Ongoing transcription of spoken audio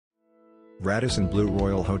Radisson Blu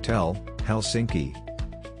Royal Hotel, Helsinki.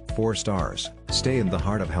 4 stars, stay in the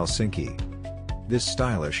heart of Helsinki. This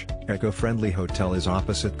stylish, eco-friendly hotel is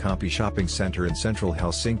opposite Kamppi Shopping Center in central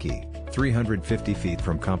Helsinki, 350 feet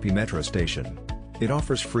from Kamppi Metro Station. It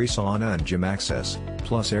offers free sauna and gym access,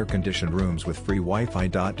 plus air-conditioned rooms with free Wi-Fi.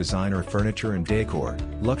 Designer furniture and decor,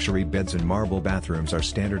 luxury beds and marble bathrooms are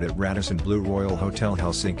standard at Radisson Blu Royal Hotel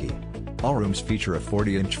Helsinki. All rooms feature a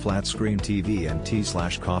 40-inch flat-screen TV and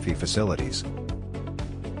tea/coffee facilities.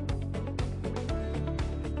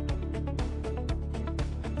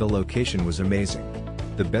 The location was amazing.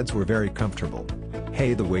 The beds were very comfortable.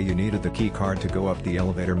 Hey, the way you needed the key card to go up the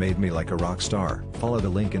elevator made me like a rock star. Follow the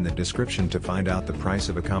link in the description to find out the price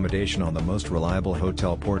of accommodation on the most reliable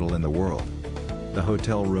hotel portal in the world. The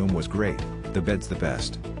hotel room was great, the beds the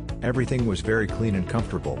best. Everything was very clean and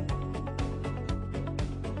comfortable.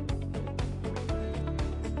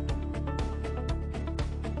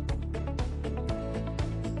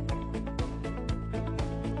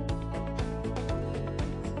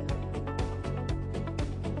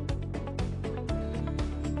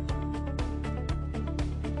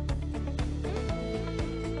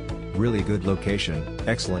 Really good location,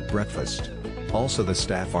 excellent breakfast. Also the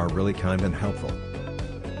staff are really kind and helpful.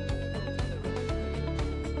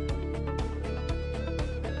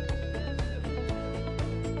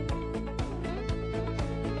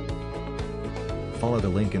 Follow the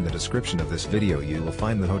link in the description of this video. You will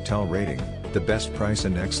find the hotel rating, the best price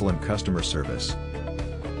and excellent customer service.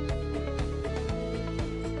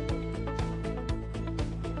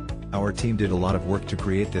 Our team did a lot of work to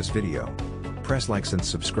create this video. Press likes and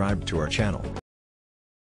subscribe to our channel.